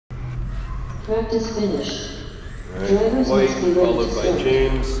Practice finished. Right. White, followed by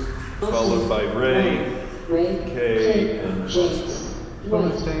James, followed by Ray, Kay, and James.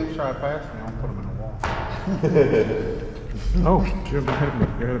 When James try to pass me, I'll put him in the wall. Oh, you're ahead of me.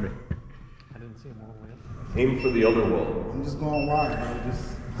 You're ahead of me. I didn't see him all the way up. Aim for the other wall. I'm just going wide, bro. Just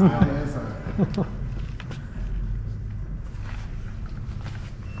stay on the inside.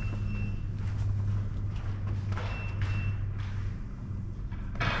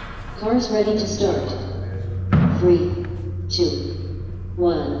 Cars ready to start. 3, 2, 1.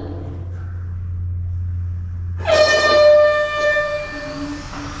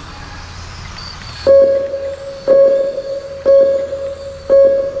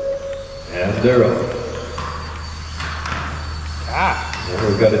 And they're up. And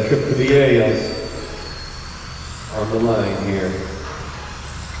we've got a trip to VA on the line here.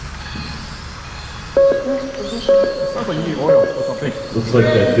 Sounds like you need oil or something. Looks like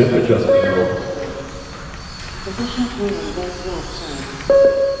that dip adjustment roll. Position 3 on best lap times.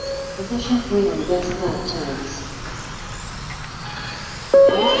 Position 3 on best lap times.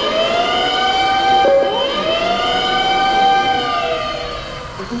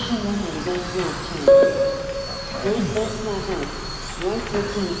 Position 1 on best lap times. Race best lap up. Dwight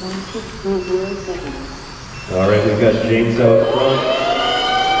 13.640 seconds. All right, we've got James out front.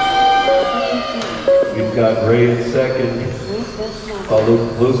 We've got Ray in second, followed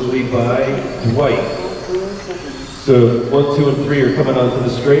closely by Dwight. So 1, 2, and 3 are coming onto the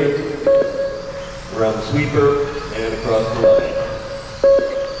straight, around the sweeper, and across the line.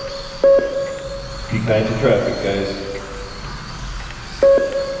 Be kind to traffic, guys.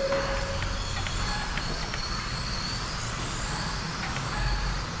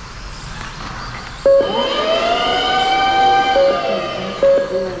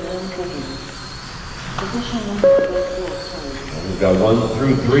 We've got 1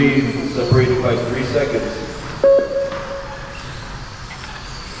 through 3 separated by 3 seconds.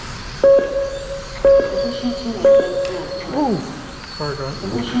 Sorry, guys.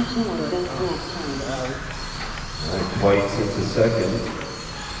 All right, Dwight's into second.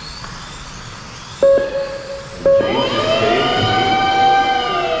 And James is staying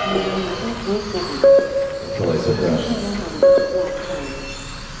until I said that.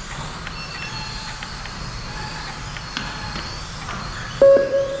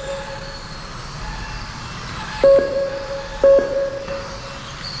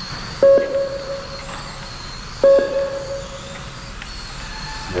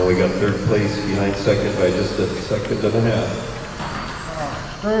 Now we got third place behind second by just a second and a half.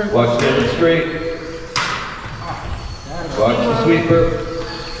 Watch standing straight. Watch the sweeper.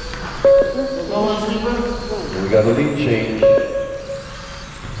 And we got a lead change.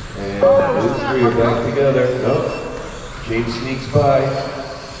 And those 3 are back together. Nope. James sneaks by.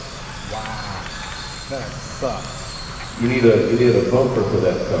 Wow. That sucks. You need a bumper for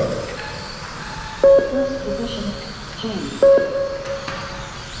that car. First position, James.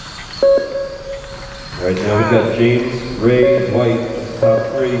 All right, now we've got James, Ray, Dwight, top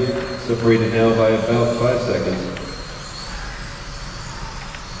 3, separated now by about 5 seconds.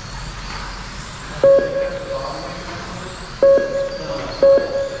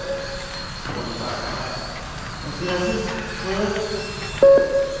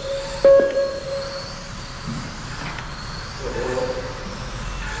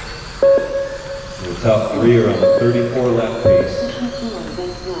 The top 3 are on the 34 lap pace.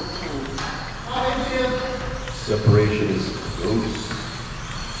 Separation is close.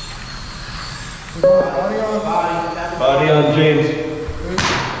 Body on James.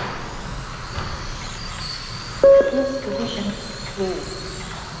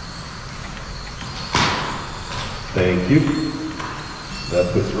 Thank you. That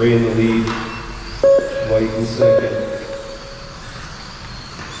puts Ray in the lead. Dwight in second.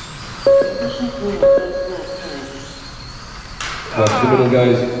 Watch the middle,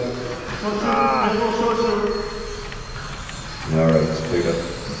 guys. All right, let's pick up.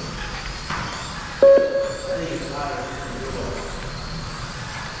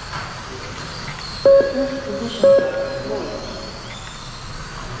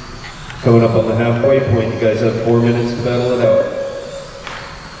 Coming up on the halfway point, you guys have 4 minutes to battle it out.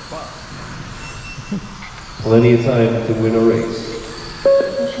 Plenty of time to win a race.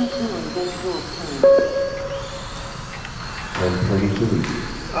 And plenty to lose.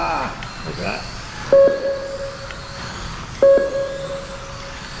 Like that.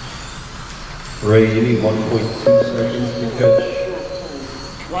 Ray, you need 1.2 seconds to catch.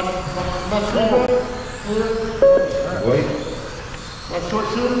 Wait. Short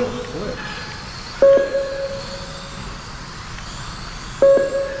shooter?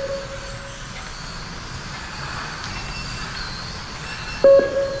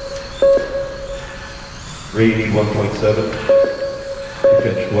 Ray, you need 1.7 to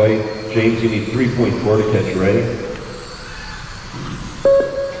catch Dwight. James, you need 3.4 to catch Ray.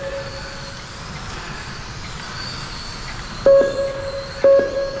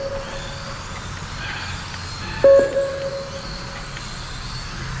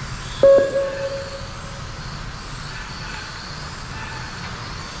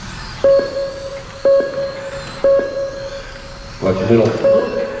 Watch the middle.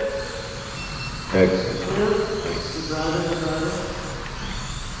 Excellent.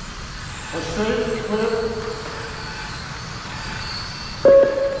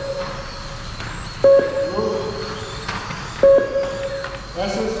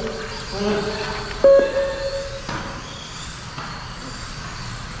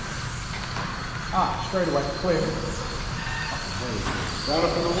 Straight away, clear. Right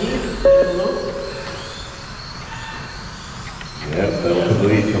up in the lead. Yeah, that'll the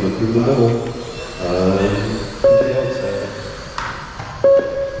lead coming through the middle. To the outside.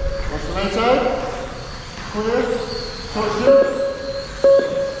 Watch the right side. Clear. Towards you.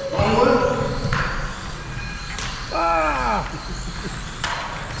 Onward.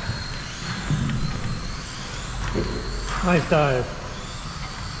 Nice dive.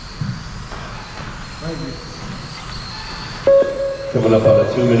 Coming up on a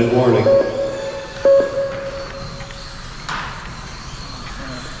 2-minute warning.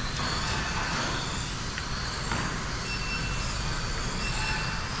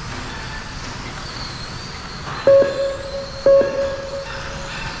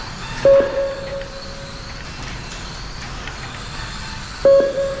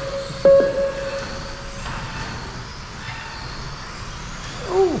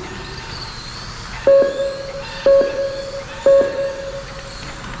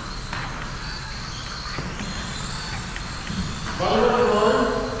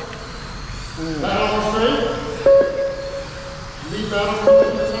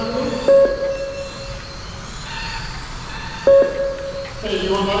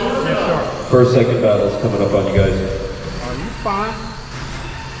 First, second battle's coming up on you guys. Are you fine?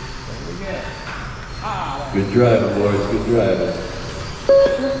 Good driving, boys. Good driving.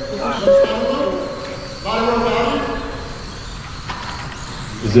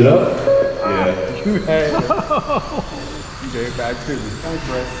 Is it up? Yeah. You had it. You gave it back to me. Thanks,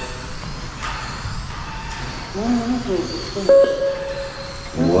 Ray.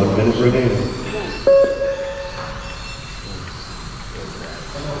 1 minute remaining.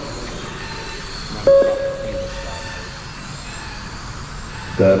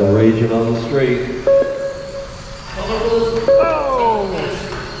 Battle raging on the straight.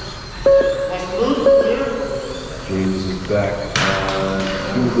 James is back on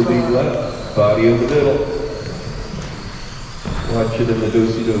to the lead left. Body in the middle. Watch it in the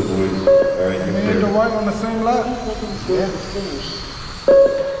doozy-doo, boys. All right, you're Me and clear. Dwight on the same lap? Yeah.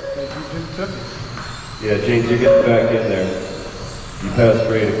 You just took it. Yeah, James, you're getting back in there. You passed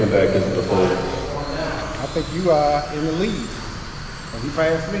Ray to come back into the fold. I think you are in the lead. And he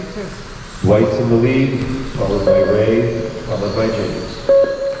passed me too. Dwight's in the lead, followed by Ray, followed by James.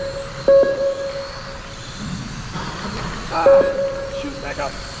 Shoot back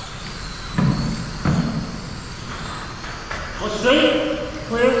up. What's straight?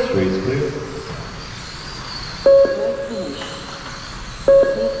 Clear. Straight's clear.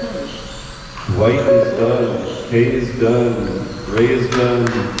 Dwight is done. Kate is done. Ray is done.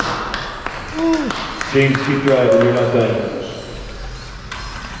 James, keep driving. You're not done.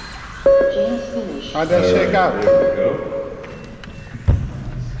 James finished. How'd that shake out? There we go.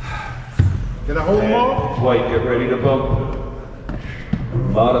 Did I hold him off? And Dwight, get ready to bump.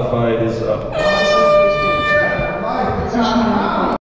 Modified is up. Position